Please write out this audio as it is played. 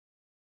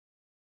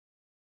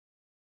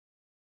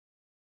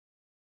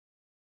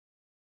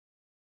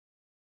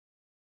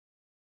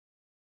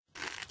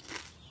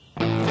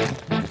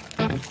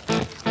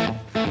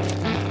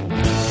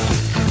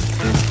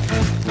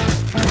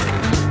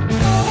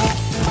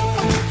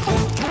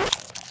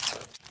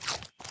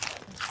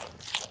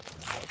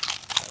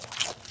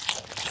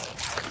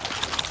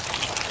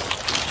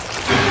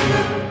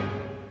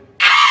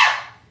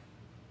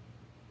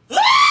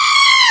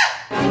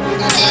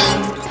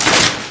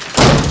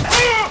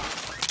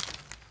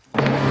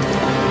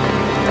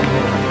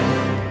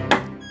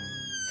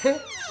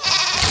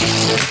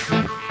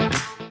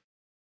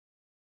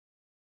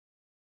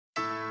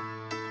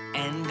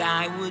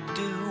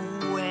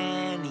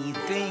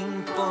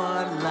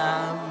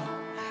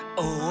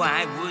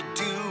I would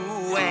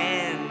do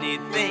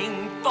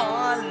anything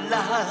for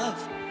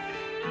love.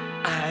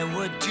 I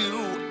would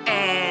do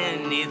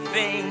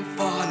anything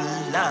for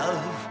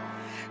love.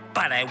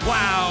 But I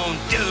won't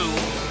do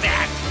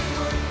that,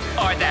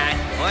 or that,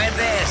 or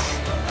this.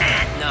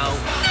 No,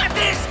 not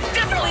this!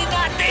 Definitely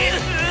not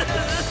this!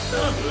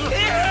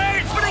 It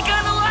hurts, but I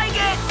kinda like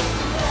it!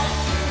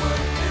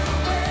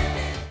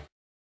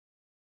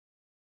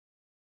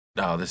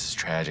 Oh, this is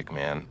tragic,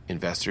 man.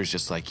 Investors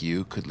just like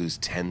you could lose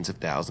tens of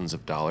thousands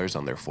of dollars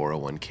on their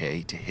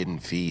 401k to hidden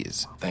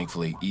fees.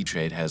 Thankfully,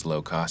 E-Trade has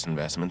low-cost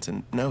investments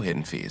and no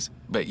hidden fees.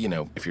 But, you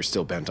know, if you're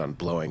still bent on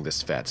blowing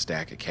this fat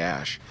stack of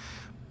cash,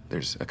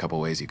 there's a couple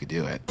ways you could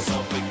do it.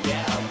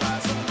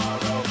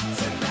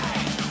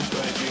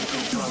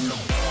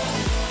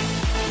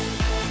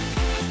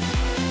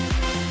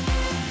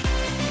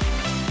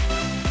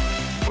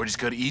 Or just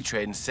go to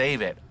E-Trade and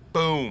save it.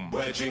 Boom!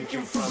 We're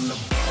drinking from the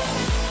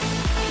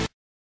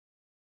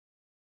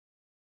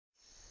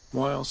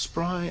While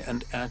spry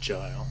and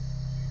agile,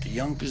 the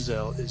young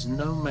gazelle is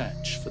no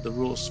match for the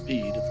raw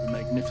speed of the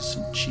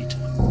magnificent cheetah.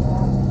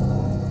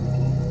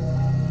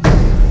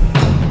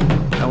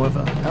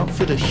 However,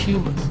 outfit a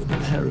human with a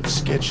pair of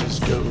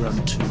Skechers Go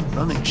Run 2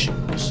 running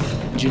shoes,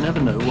 and you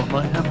never know what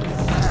might happen.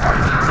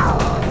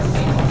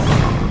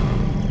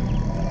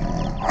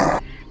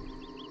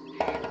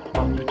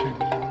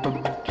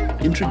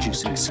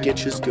 Introducing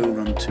Skechers Go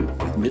Run 2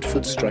 with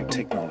midfoot strike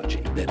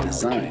technology. They're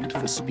designed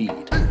for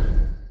speed.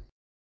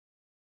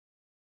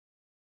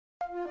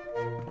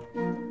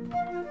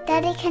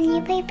 Daddy, can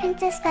you play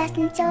Princess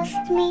Fashion Shows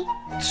with me?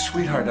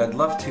 Sweetheart, I'd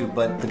love to,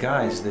 but the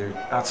guys, they're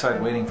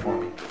outside waiting for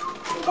me.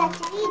 We got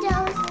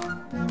Doritos.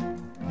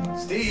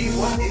 Steve,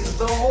 what is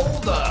the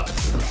holdup?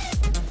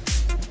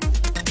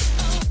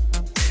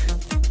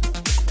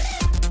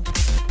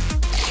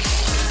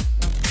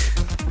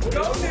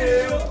 Go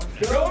Neil!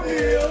 Go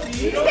Neil!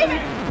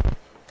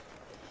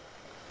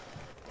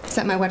 Is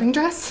that my wedding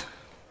dress?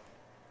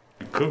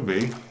 It could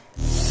be.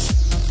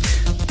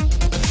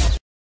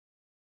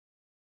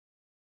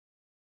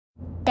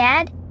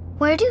 Dad,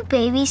 where do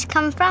babies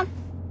come from?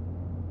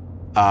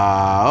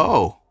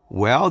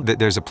 Well,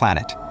 there's a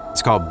planet.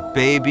 It's called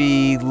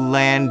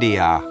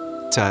Babylandia.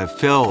 It's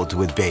filled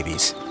with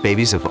babies.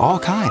 Babies of all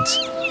kinds.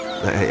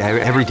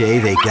 Every day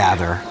they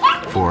gather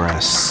for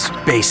a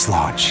space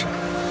launch.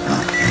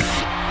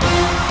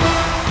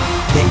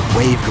 They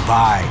wave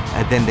goodbye,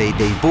 and then they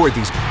board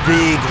these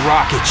big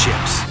rocket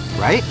ships,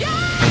 right?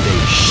 And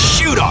they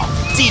shoot off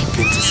deep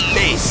into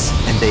space,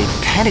 and they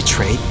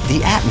penetrate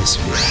the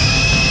atmosphere.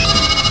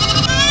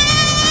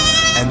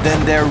 And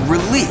then they're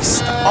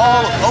released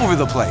all over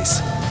the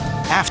place.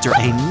 After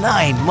a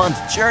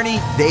 9-month journey,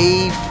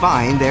 they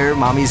find their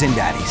mommies and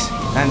daddies.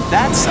 And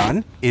that,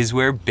 son, is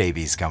where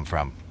babies come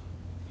from.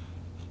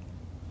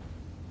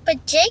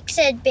 But Jake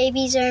said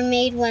babies are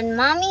made when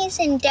mommies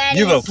and daddies...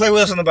 Hugo, play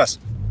Wheels on the Bus.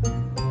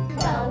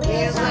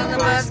 Wheels on the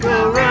bus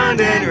go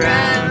round and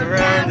round,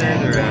 round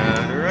and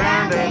round,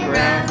 round and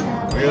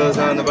round. Wheels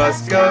on the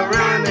bus go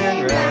round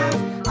and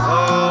round,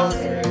 all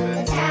through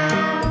the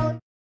town.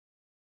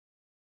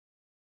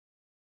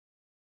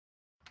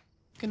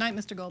 Good night,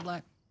 Mr.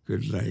 Goldblatt.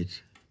 Good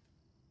night.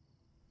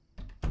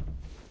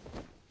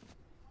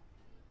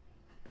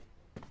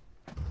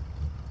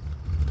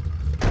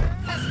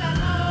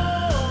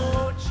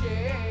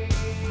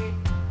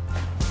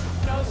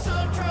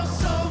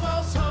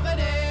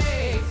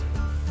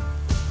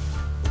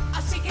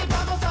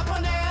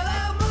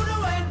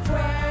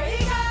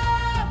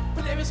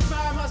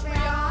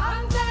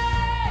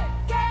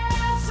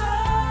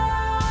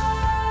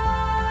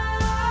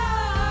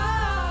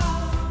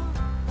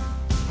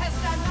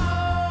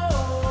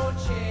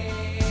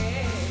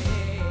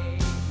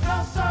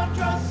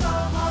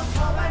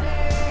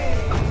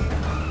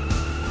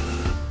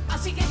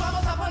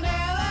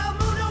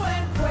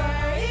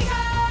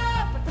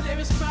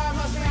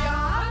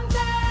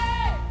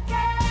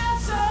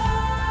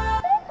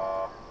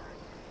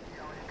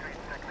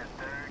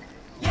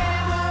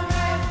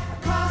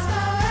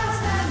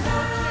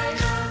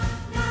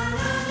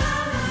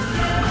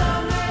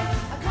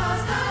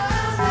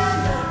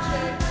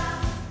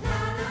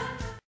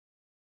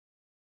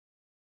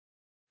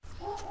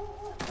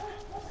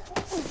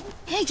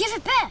 Hey, give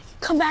it back.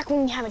 Come back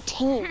when you have a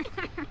team.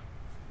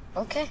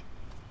 Okay.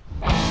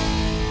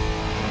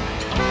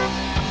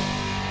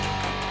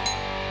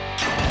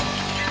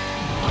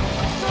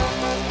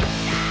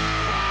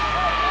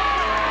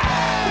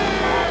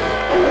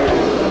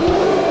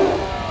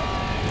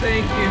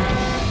 Thank you.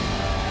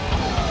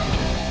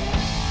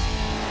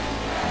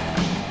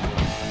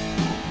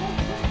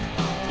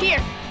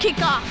 Here, kick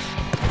off.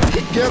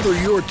 Gather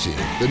your team,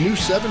 the new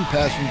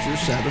 7-passenger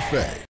Santa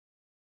Fe.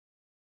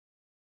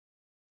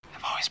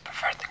 I've always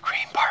preferred the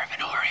cream part of an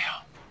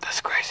Oreo.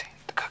 That's crazy.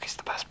 The cookie's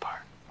the best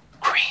part.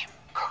 Cream.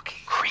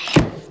 Cookie.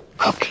 Cream.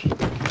 Cookie.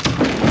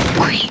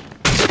 Cream.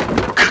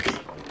 Cookie.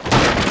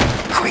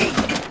 Cream.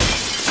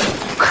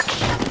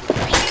 Cookie.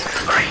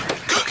 Cream.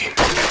 Cookie.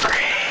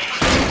 Cream.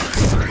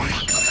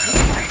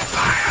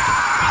 Fire.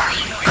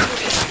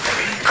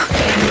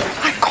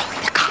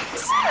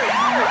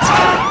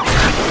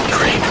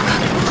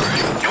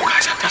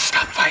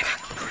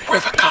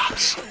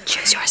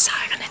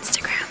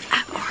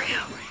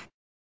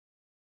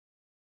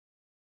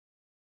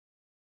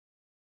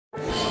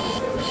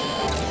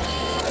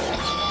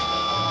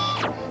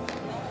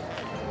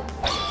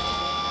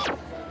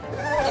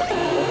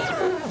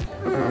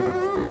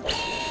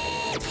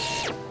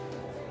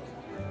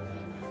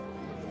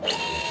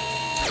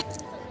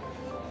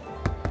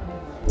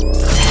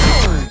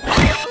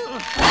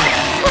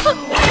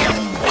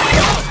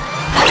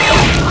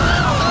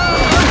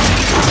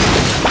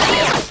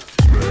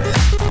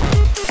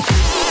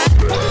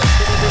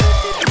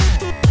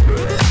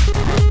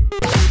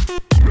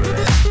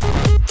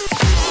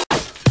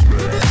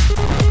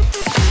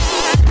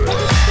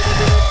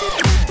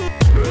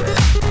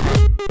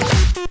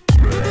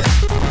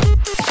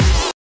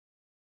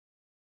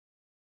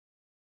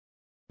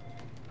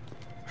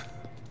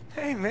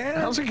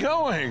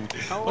 going?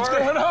 What's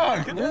going on?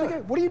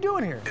 What are you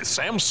doing here?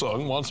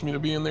 Samsung wants me to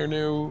be in their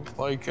new,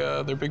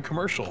 their big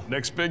commercial.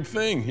 Next big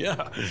thing,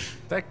 yeah.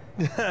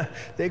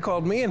 They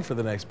called me in for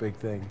the next big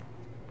thing.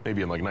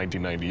 Maybe in like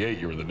 1998,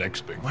 you were the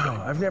next big thing.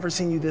 Wow, I've never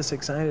seen you this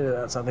excited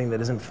about something that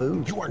isn't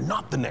food. You are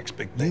not the next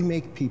big thing. You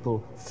make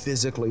people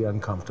physically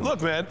uncomfortable.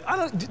 Look, man,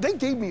 they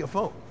gave me a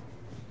phone.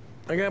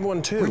 I got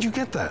one too. Where'd you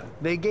get that?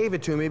 They gave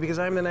it to me because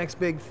I'm the next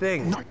big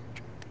thing. No,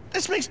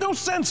 this makes no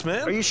sense,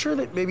 man. Are you sure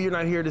that maybe you're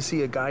not here to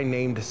see a guy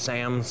named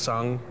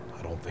Samsung?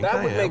 I don't think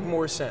that would make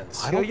more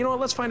sense. You know what?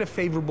 Let's find a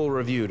favorable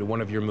review to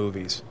one of your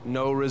movies.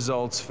 No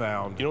results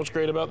found. You know what's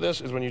great about this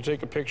is when you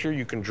take a picture,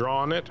 you can draw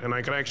on it, and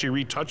I can actually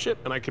retouch it,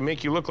 and I can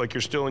make you look like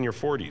you're still in your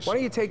 40s. Why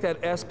don't you take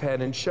that S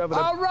Pen and shove it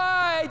up? All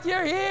right,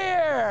 you're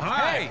here.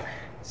 Hi. Hey,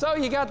 so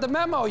you got the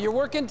memo. You're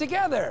working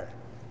together.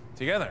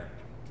 Together?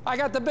 I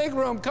got the big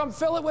room. Come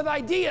fill it with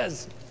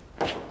ideas.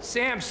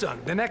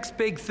 Samsung, the next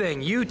big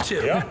thing. You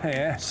two.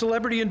 Yeah.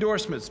 Celebrity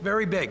endorsements.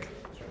 Very big.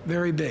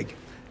 Very big.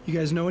 You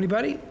guys know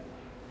anybody?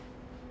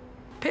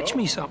 Pitch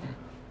me something.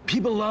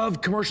 People love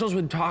commercials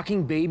with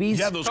talking babies.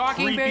 Yeah, those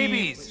talking creepy...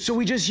 babies. So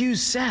we just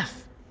use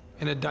Seth.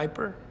 In a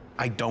diaper?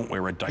 I don't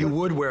wear a diaper. You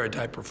would wear a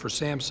diaper for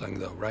Samsung,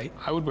 though, right?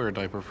 I would wear a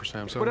diaper for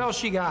Samsung. What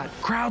else you got?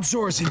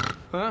 Crowdsourcing.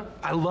 Huh?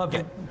 I love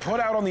it. Put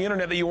out on the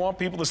internet that you want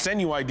people to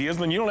send you ideas,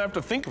 and then you don't have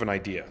to think of an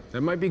idea.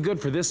 That might be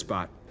good for this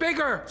spot.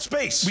 Bigger.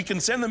 Space. We can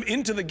send them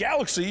into the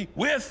galaxy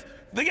with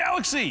the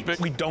galaxy. But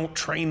we don't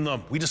train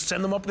them. We just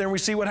send them up there and we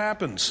see what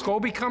happens.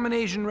 Go become an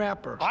Asian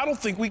rapper. I don't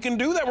think we can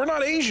do that. We're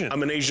not Asian.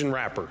 I'm an Asian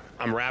rapper.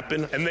 I'm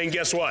rapping, and then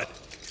guess what?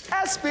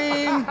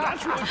 S-Beam!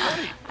 That's really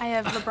funny. I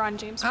have LeBron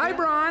James. Hi,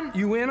 Bron.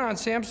 You in on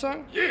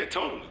Samsung? Yeah,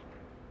 totally.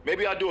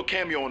 Maybe I'll do a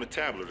cameo on the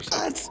tablet or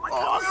something. That's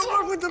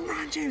awesome. With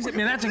LeBron James.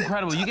 Man, that's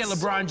incredible. You get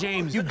LeBron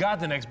James, you got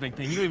the next big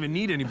thing. You don't even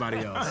need anybody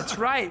else. That's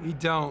right. We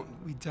don't.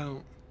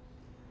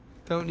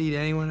 Don't need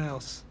anyone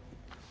else.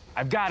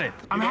 I've got it.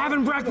 I'm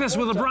having breakfast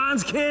with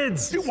LeBron's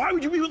kids. Dude, why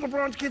would you be with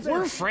LeBron's kids?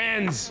 We're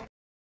friends.